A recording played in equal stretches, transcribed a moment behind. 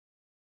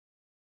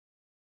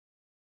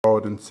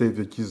Lord and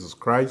Savior Jesus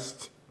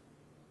Christ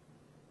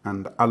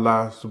and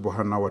Allah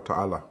subhanahu wa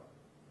ta'ala.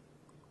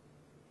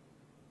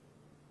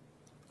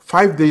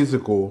 5 days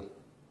ago,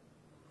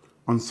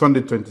 on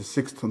Sunday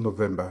 26th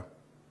November,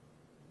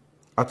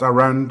 at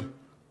around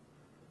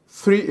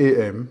 3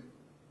 a.m.,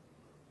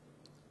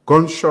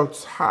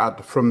 gunshots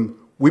heard from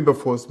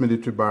Wilberforce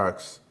military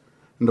barracks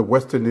in the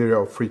western area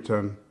of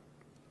Freetown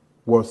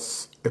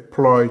was a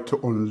ploy to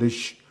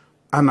unleash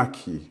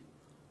anarchy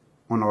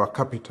on our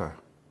capital,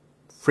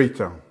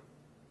 Freetown,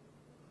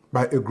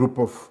 by a group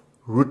of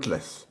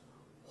ruthless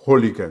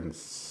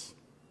hooligans.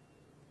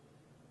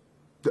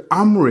 The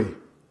armory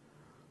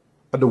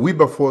at the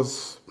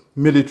Wilberforce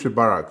military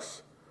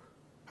barracks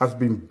has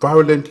been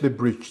violently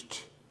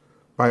breached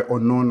by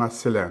unknown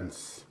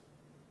assailants.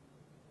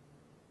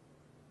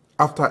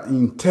 After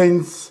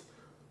intense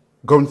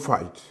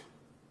gunfight,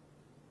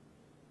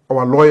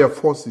 our loyal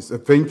forces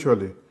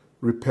eventually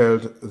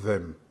repelled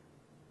them.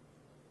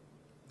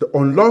 The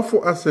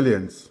unlawful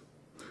assailants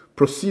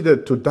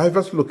proceeded to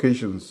diverse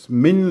locations,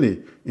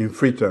 mainly in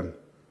Freetown,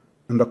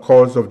 in the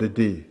course of the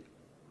day,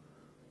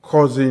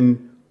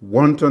 causing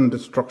wanton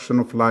destruction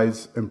of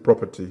lives and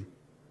property.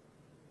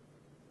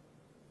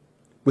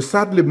 We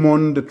sadly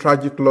mourn the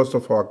tragic loss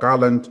of our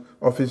gallant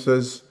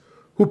officers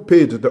who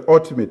paid the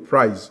ultimate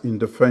price in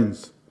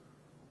defense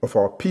of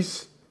our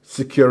peace,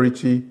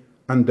 security,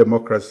 and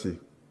democracy.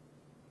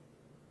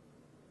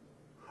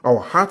 Our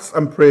hearts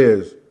and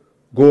prayers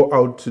go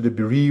out to the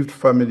bereaved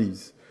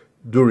families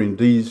during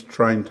these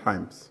trying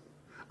times,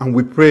 and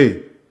we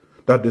pray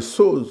that the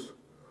souls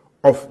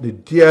of the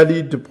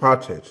dearly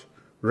departed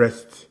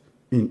rest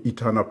in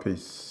eternal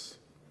peace.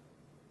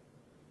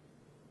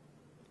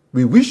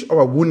 We wish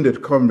our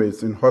wounded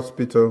comrades in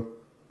hospital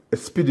a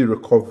speedy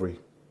recovery.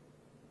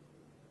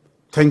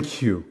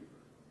 Thank you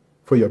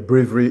for your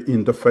bravery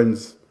in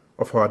defense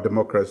of our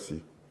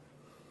democracy.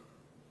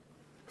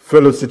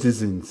 Fellow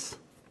citizens,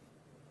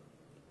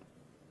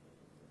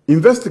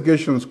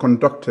 investigations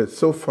conducted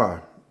so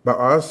far by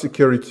our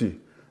security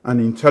and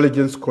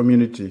intelligence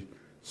community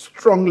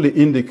strongly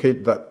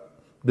indicate that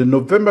the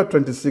November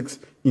 26th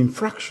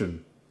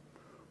infraction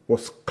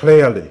was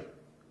clearly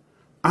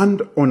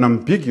and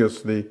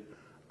unambiguously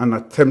an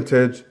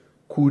attempted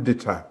coup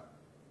d'etat.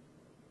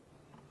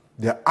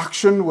 Their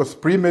action was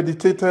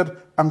premeditated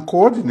and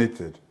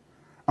coordinated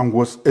and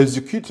was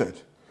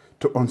executed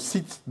to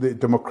unseat the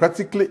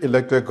democratically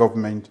elected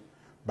government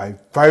by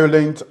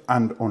violent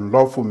and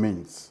unlawful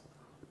means,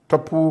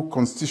 topple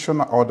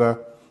constitutional order,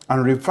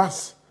 and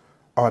reverse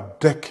our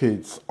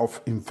decades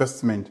of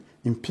investment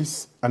in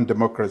peace and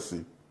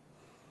democracy.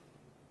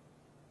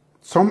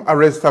 Some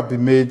arrests have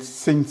been made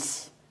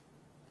since,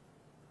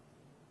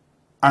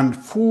 and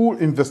full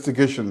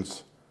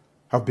investigations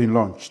have been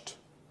launched.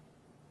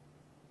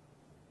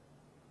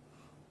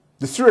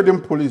 The Sierra Leone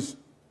police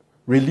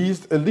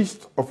released a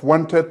list of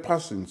wanted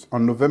persons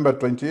on November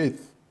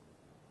 28th.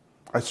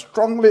 I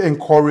strongly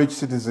encourage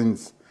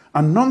citizens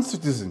and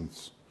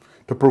non-citizens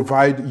to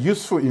provide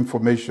useful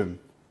information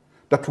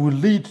that will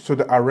lead to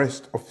the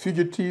arrest of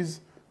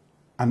fugitives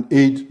and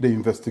aid the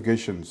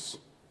investigations.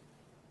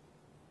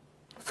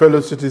 Fellow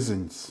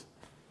citizens,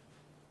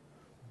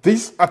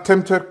 this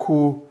attempted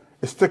coup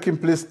is taking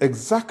place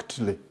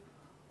exactly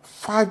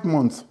 5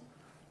 months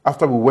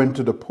after we went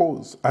to the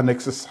polls and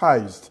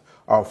exercised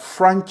our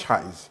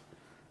franchise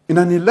in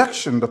an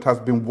election that has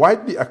been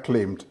widely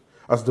acclaimed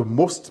as the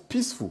most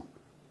peaceful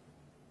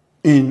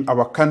in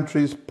our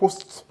country's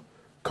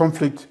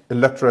post-conflict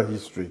electoral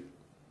history.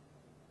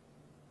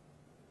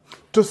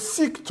 To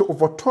seek to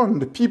overturn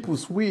the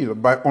people's will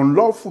by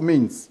unlawful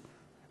means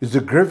is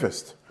the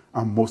gravest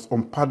and most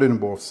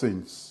unpardonable of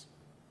sins.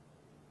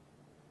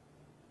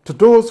 To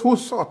those who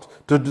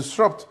sought to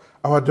disrupt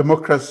our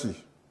democracy,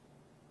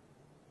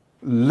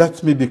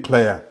 let me be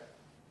clear.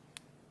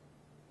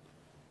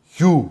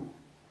 You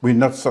will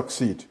not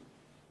succeed.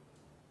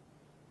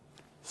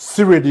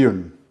 Sierra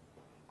Leone,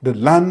 the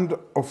land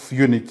of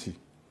unity,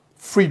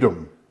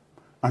 freedom,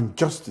 and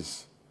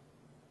justice,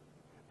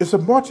 is a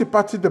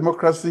multi-party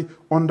democracy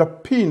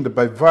underpinned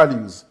by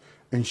values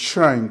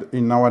enshrined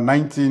in our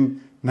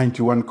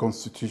 1991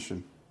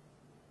 Constitution.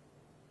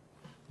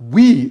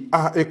 We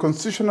are a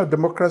constitutional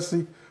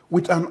democracy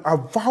with an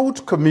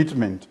avowed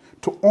commitment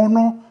to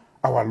honor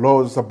our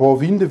laws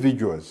above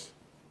individuals,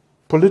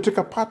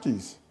 political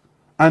parties,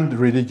 and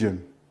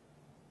religion.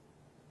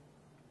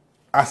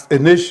 As a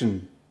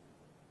nation,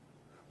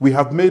 we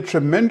have made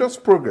tremendous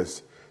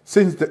progress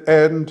since the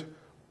end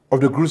of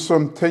the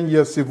gruesome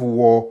 10-year civil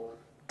war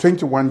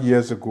 21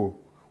 years ago,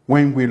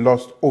 when we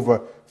lost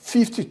over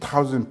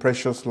 50,000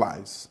 precious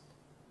lives.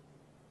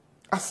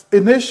 As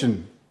a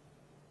nation,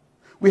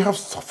 we have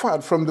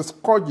suffered from the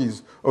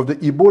scourges of the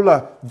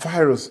Ebola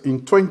virus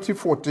in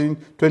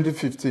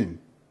 2014-2015,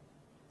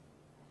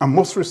 and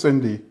most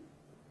recently,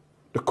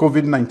 the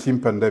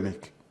COVID-19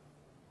 pandemic.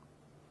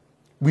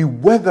 We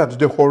weathered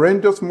the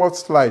horrendous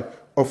mudslide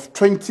of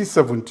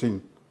 2017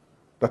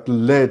 that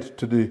led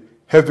to the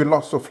heavy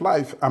loss of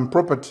life and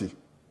property.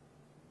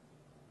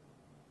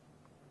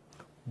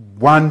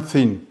 One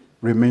thing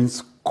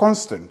remains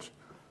constant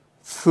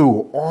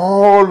through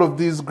all of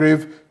these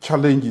grave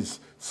challenges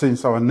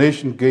since our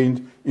nation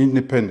gained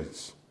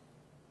independence.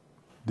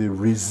 The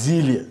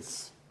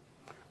resilience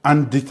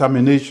and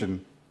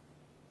determination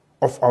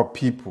of our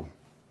people.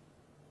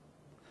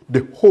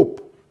 The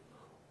hope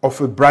of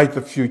a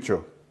brighter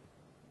future.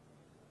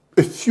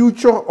 A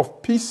future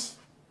of peace,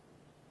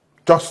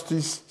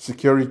 justice,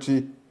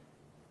 security,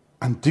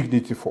 and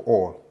dignity for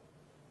all.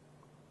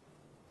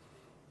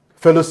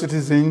 Fellow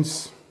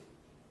citizens,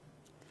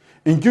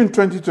 in June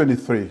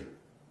 2023,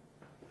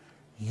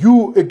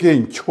 you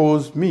again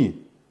chose me,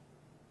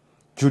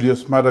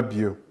 Julius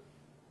Maada,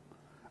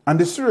 and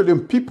the Sierra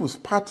Leone People's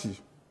Party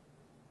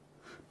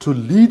to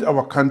lead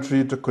our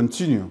country to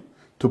continue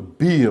to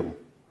build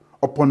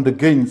upon the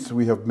gains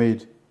we have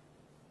made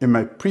in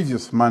my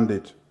previous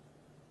mandate,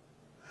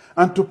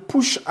 and to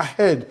push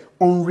ahead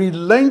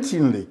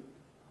unrelentingly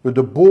with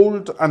the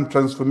bold and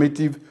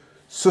transformative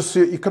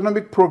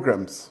socio-economic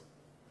programs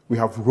we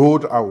have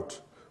rolled out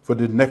for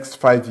the next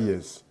 5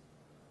 years,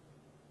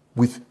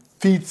 with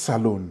Feed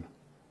Salone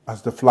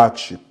as the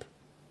flagship.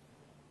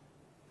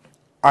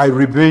 I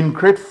remain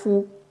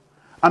grateful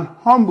and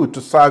humbled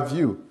to serve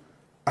you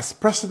as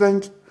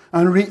President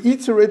and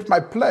reiterate my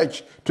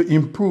pledge to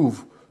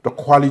improve the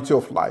quality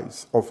of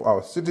lives of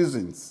our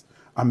citizens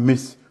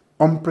amidst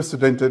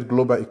unprecedented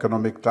global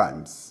economic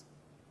times.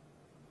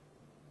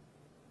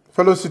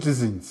 Fellow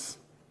citizens,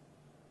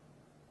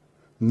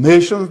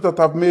 nations that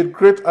have made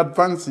great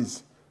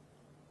advances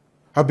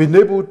have been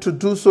able to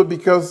do so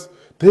because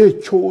they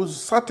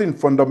chose certain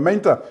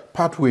fundamental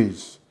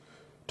pathways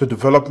to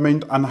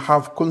development and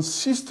have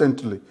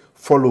consistently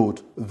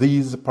followed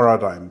these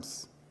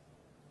paradigms.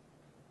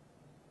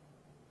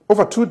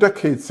 Over 2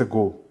 decades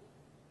ago,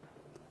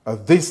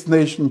 this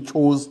nation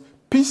chose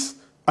peace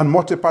and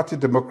multi-party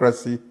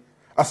democracy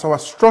as our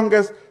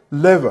strongest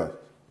levers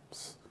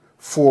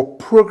for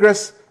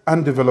progress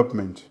and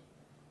development.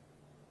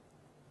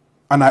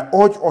 And I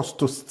urge us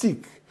to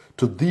stick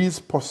to these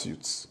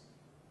pursuits.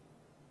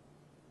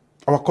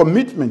 Our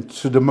commitment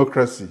to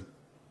democracy,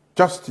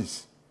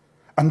 justice,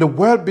 and the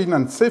well-being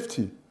and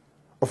safety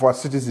of our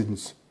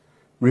citizens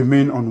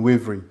remain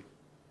unwavering.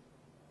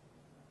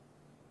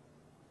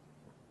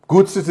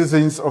 Good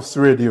citizens of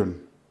Sierra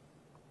Leone,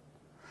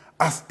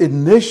 as a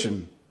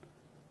nation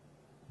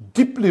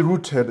deeply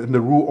rooted in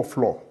the rule of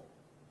law,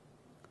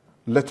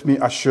 let me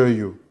assure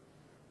you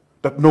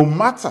that no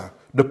matter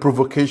the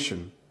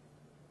provocation,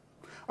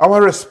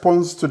 our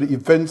response to the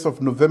events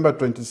of November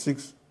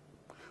 26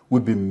 will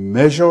be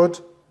measured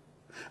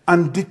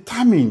and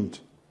determined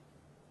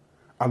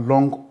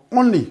along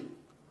only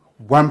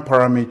one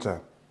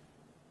parameter: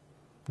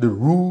 the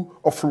rule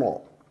of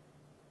law.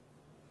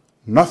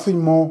 Nothing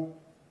more,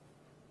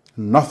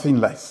 nothing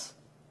less.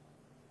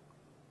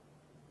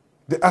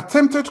 The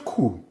attempted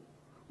coup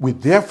will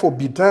therefore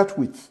be dealt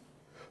with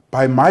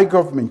by my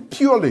government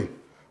purely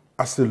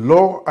as a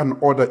law and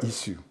order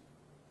issue,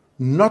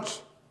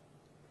 not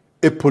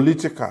a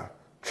political,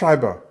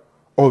 tribal,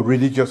 or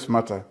religious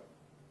matter.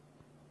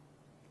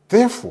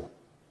 Therefore,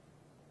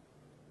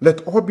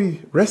 let all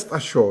be rest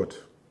assured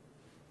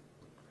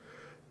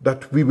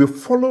that we will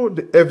follow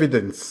the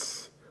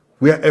evidence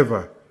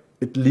wherever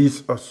it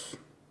leads us.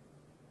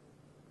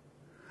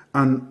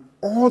 And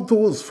all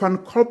those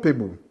found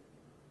culpable,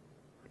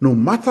 no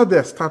matter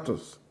their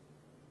status,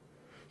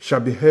 shall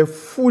be held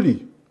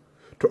fully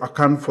to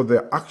account for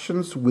their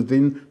actions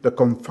within the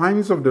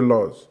confines of the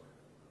laws,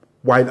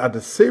 while at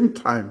the same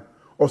time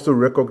also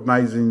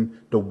recognizing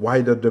the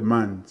wider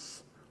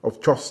demands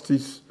of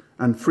justice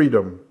and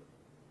freedom.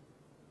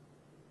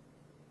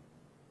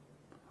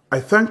 I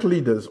thank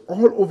leaders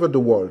all over the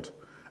world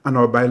and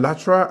our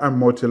bilateral and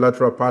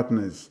multilateral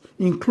partners,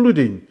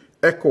 including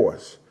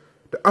ECOWAS,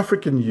 the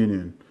African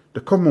Union,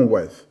 the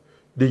Commonwealth,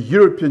 the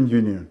European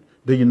Union,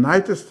 the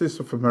United States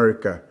of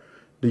America,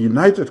 the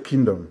United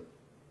Kingdom,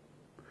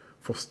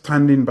 for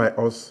standing by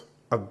us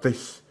at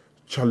this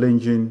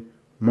challenging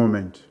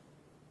moment.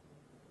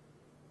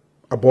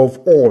 Above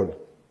all,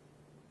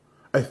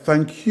 I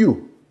thank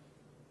you,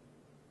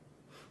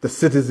 the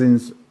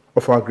citizens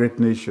of our great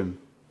nation.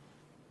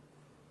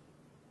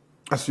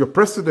 As your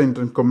President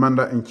and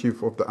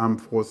Commander-in-Chief of the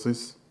Armed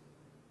Forces,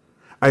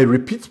 I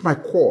repeat my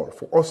call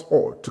for us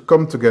all to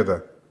come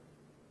together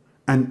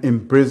and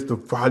embrace the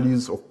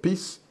values of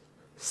peace,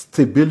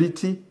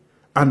 stability,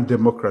 and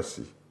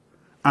democracy,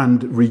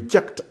 and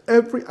reject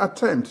every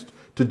attempt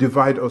to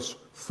divide us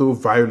through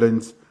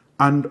violence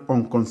and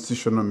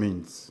unconstitutional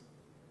means.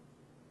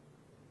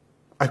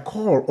 I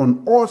call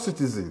on all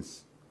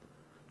citizens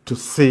to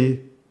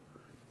say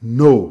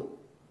no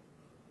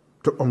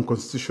to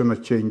unconstitutional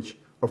change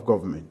of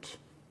government.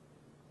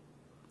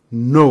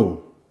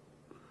 No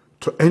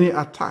to any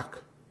attack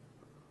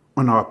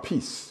on our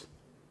peace,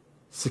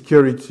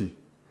 security,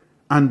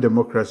 and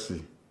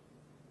democracy.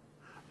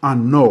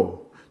 And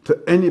no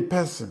to any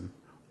person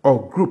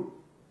or group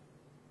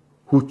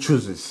who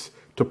chooses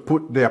to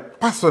put their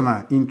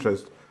personal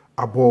interest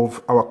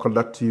above our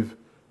collective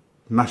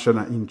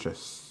national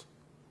interests.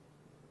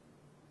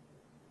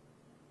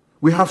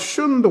 We have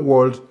shown the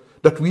world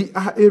that we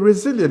are a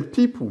resilient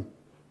people.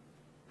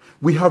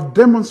 We have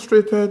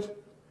demonstrated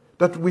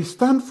that we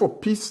stand for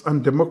peace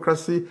and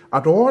democracy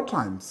at all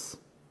times.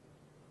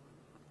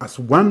 As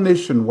one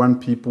nation, one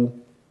people,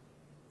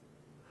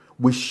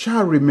 we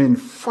shall remain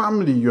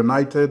firmly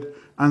united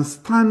and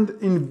stand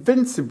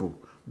invincible,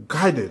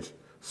 guided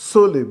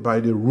solely by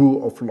the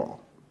rule of law.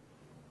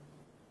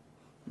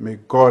 May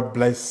God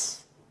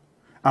bless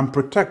and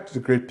protect the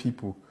great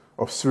people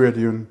of Sierra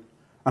Leone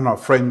and our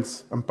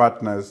friends and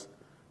partners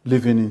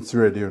living in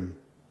Sierra Leone.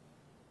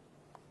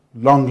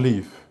 Long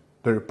live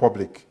the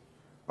Republic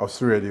of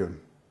Sierra Leone.